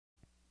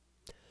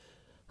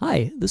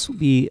Hi, this will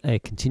be a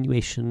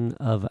continuation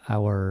of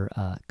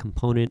our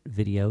component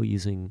video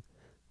using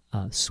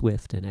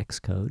Swift and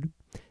Xcode.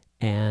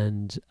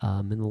 And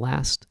in the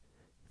last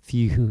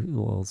few,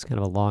 well, it's kind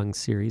of a long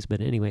series, but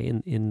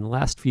anyway, in the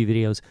last few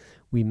videos,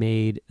 we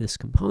made this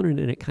component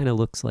and it kind of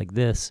looks like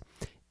this.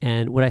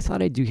 And what I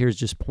thought I'd do here is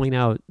just point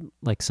out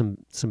like some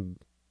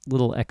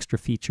little extra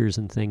features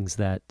and things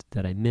that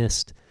I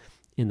missed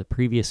in the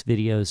previous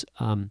videos.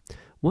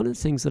 One of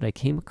the things that I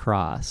came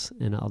across,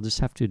 and I'll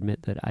just have to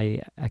admit that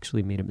I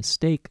actually made a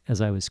mistake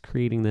as I was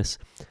creating this.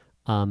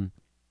 I'm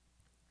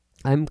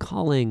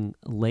calling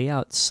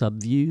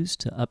layoutSubViews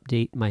to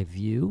update my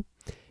view,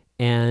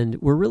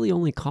 and we're really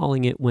only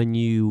calling it when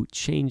you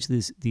change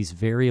these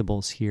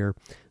variables here.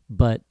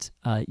 But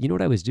you know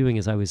what I was doing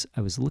is I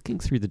was looking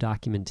through the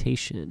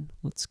documentation.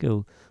 Let's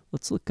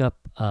look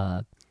up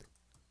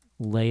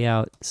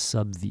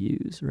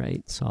layoutSubViews,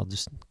 right? So I'll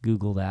just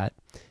Google that.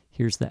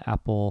 Here's the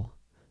Apple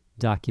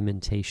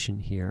documentation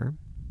here.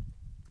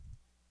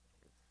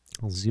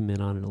 I'll zoom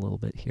in on it a little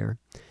bit here.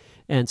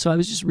 And so I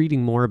was just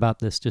reading more about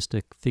this just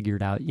to figure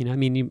it out. You know, I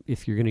mean,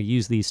 if you're going to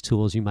use these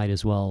tools, you might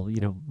as well,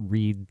 you know,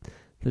 read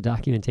the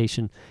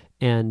documentation.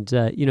 And,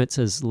 you know, it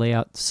says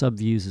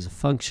layoutSubViews is a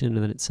function,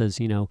 and then it says,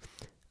 you know,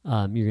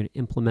 you're going to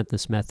implement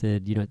this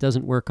method. You know, it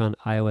doesn't work on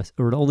iOS,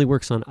 or it only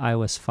works on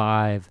iOS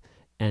 5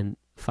 and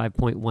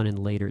 5.1 and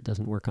later. It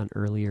doesn't work on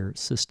earlier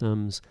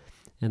systems.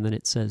 And then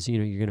it says, you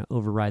know, you're going to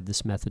override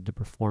this method to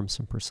perform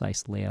some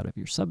precise layout of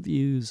your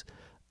subviews.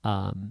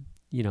 And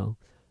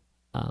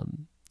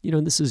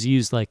this is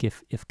used like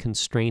if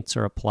constraints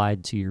are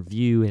applied to your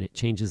view and it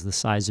changes the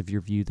size of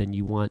your view, then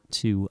you want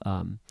to,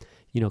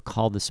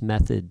 call this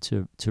method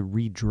to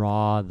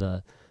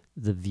redraw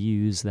the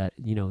views that,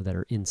 you know, that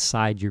are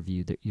inside your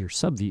view, that your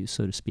subviews,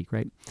 so to speak,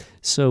 right?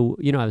 So,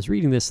 you know, I was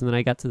reading this and then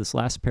I got to this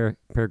last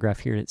paragraph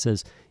here and it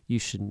says, you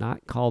should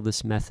not call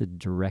this method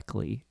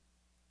directly.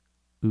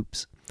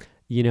 Oops.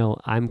 You know,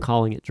 I'm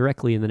calling it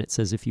directly, and then it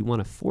says if you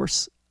want to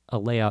force a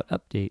layout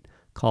update,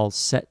 call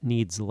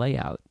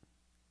setNeedsLayout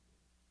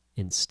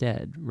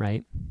instead,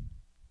 right?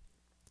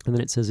 And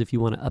then it says if you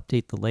want to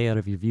update the layout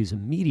of your views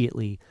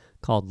immediately,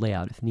 called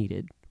layout if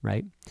needed,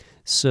 right?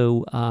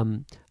 So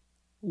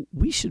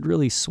we should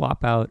really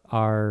swap out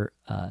our,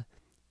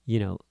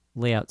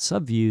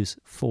 layoutSubViews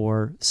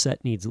for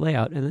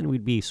setNeedsLayout, and then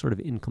we'd be sort of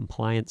in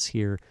compliance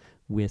here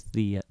with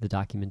the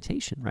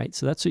documentation, right?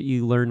 So that's what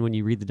you learn when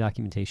you read the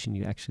documentation.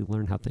 You actually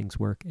learn how things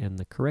work and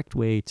the correct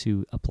way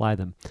to apply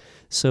them.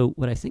 So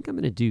what I think I'm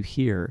going to do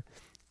here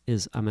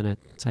is I'm going to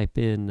type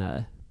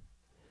in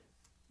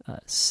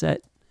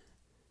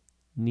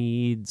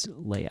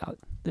setNeedsLayout.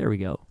 There we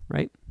go,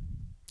 right?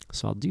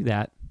 So I'll do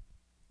that.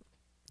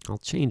 I'll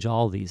change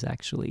all these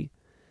actually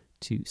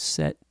to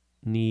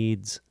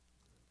setNeedsLayout.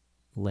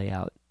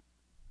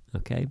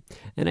 Okay,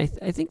 and I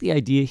think the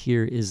idea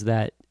here is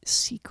that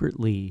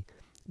secretly,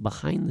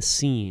 behind the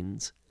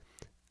scenes,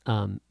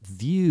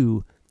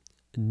 Vue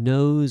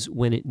knows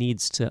when it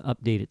needs to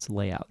update its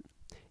layout,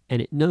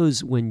 and it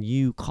knows when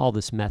you call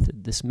this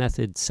method. This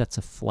method sets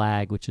a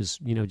flag, which is,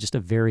 you know, just a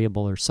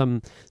variable or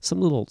some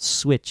little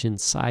switch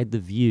inside the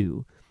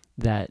view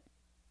that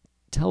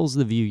tells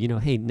the view, you know,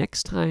 hey,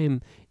 next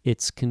time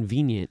it's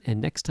convenient and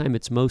next time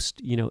it's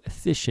most, you know,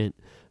 efficient,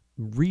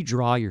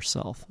 redraw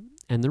yourself.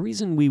 And the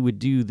reason we would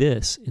do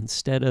this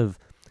instead of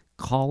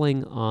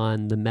calling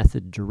on the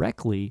method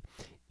directly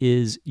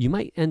is you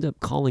might end up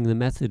calling the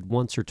method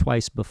once or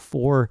twice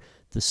before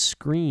the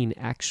screen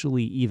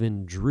actually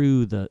even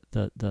drew the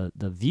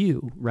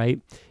view, right?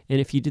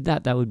 And if you did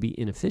that, that would be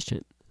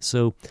inefficient.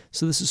 So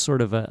this is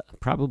sort of a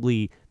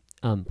probably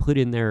put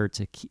in there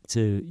to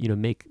you know,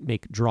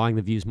 make drawing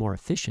the views more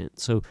efficient.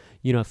 So,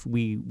 you know, if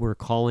we were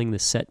calling the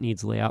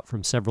setNeedsLayout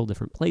from several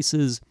different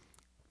places,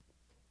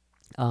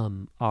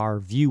 our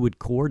view would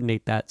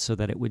coordinate that so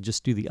that it would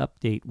just do the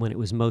update when it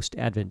was most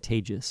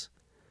advantageous,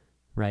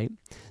 right?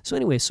 So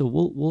anyway, so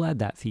we'll add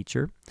that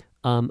feature.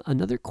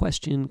 Another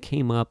question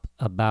came up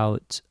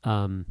about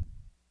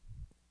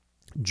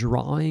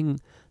drawing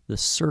the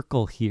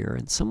circle here,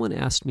 and someone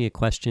asked me a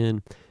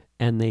question,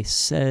 and they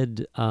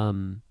said,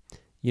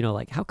 you know,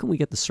 like, how can we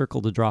get the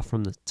circle to draw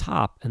from the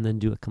top and then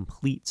do a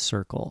complete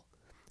circle?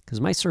 Because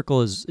my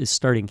circle is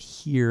starting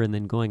here and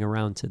then going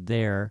around to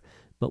there.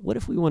 But what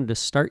if we wanted to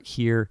start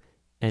here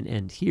and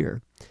end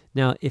here?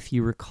 Now, if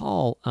you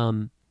recall,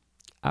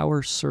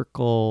 our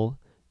circle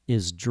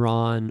is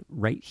drawn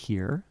right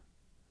here,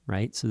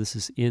 right? So this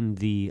is in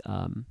the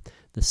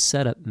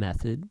setup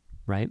method,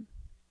 right?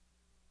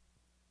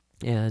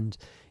 And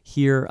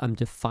here I'm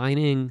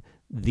defining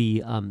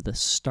the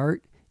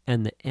start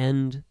and the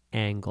end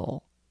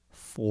angle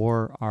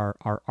for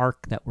our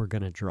arc that we're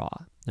going to draw,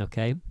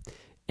 okay?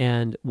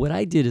 And what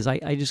I did is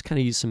I just kind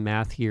of used some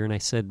math here, and I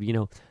said, you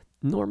know,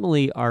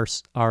 normally our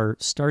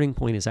starting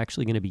point is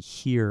actually going to be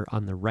here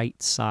on the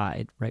right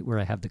side, right where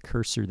I have the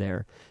cursor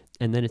there.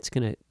 And then it's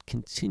going to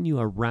continue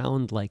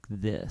around like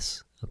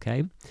this,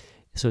 okay?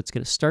 So it's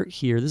going to start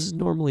here. This is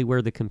normally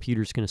where the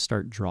computer's going to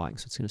start drawing.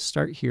 So it's going to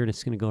start here and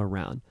it's going to go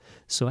around.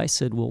 So I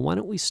said, well, why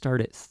don't we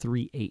start at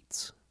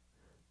 3/8?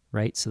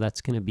 right? So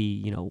that's going to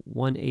be,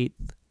 1/8,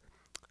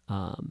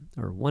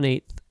 or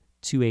 1/8,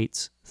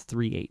 2/8,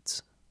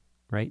 3/8,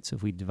 right? So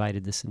if we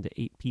divided this into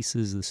 8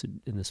 pieces,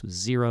 and this was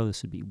 0,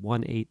 this would be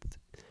 1/8,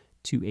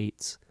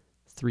 2/8,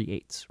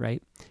 3/8,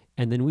 right?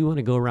 And then we want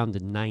to go around to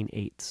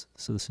 9/8.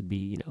 So this would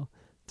be,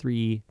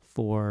 3,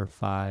 4,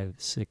 5,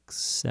 6,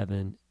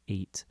 7,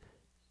 8,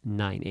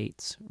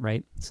 9/8,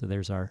 right? So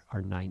there's our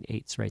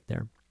 9/8 right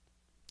there.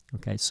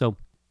 Okay, so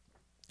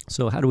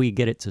how do we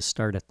get it to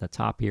start at the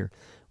top here?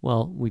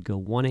 Well, we'd go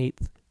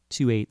 1/8,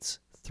 2/8,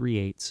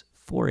 3/8,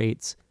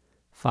 4/8,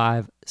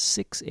 5,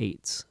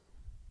 6/8.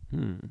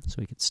 So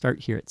we could start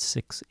here at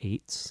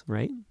 6/8,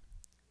 right?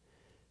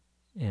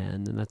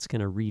 And then that's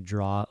going to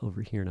redraw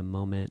over here in a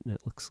moment, and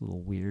it looks a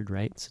little weird,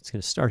 right? So it's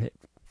going to start at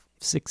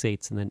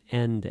 6/8 and then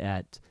end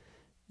at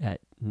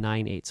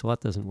 9/8. Well,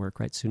 that doesn't work,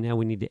 right? So now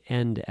we need to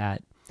end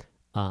at,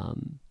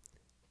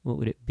 what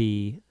would it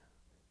be?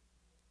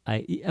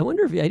 I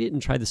wonder if I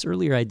didn't try this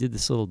earlier. I did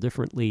this a little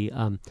differently.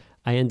 I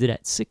ended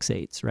at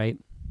 6/8, right?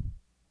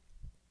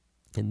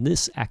 And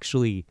this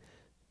actually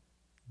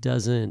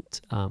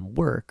doesn't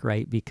work,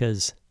 right?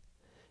 Because,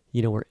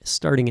 we're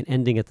starting and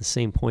ending at the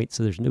same point,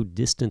 so there's no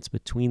distance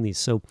between these.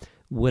 So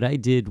what I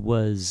did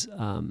was,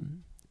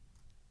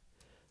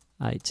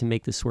 to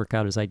make this work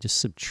out, is I just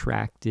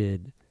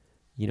subtracted,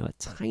 a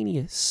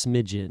tiny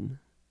smidgen,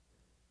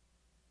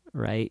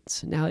 right?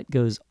 So now it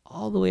goes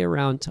all the way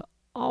around to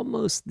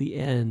almost the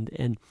end,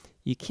 and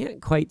you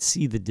can't quite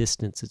see the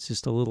distance. It's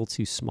just a little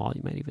too small.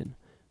 You might even,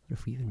 what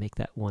if we even make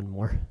that one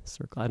more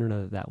circle? I don't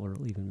know if that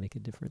will even make a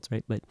difference,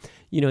 right? But,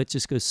 it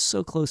just goes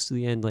so close to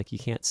the end, like you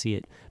can't see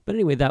it. But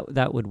anyway,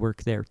 that would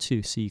work there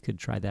too, so you could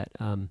try that.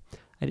 I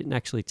didn't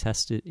actually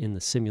test it in the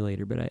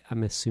simulator, but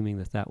I'm assuming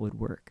that would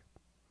work.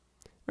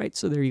 Right,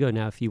 so there you go.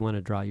 Now, if you want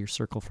to draw your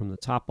circle from the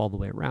top all the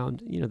way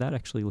around, that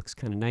actually looks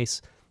kind of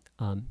nice.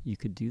 You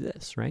could do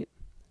this, right?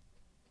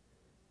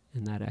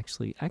 And that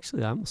actually, I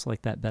almost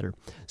like that better.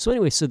 So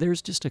anyway, so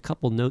there's just a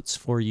couple notes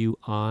for you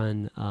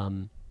on,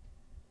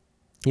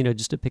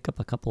 just to pick up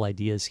a couple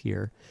ideas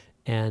here.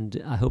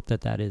 And I hope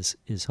that is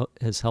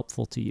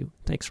helpful to you.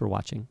 Thanks for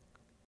watching.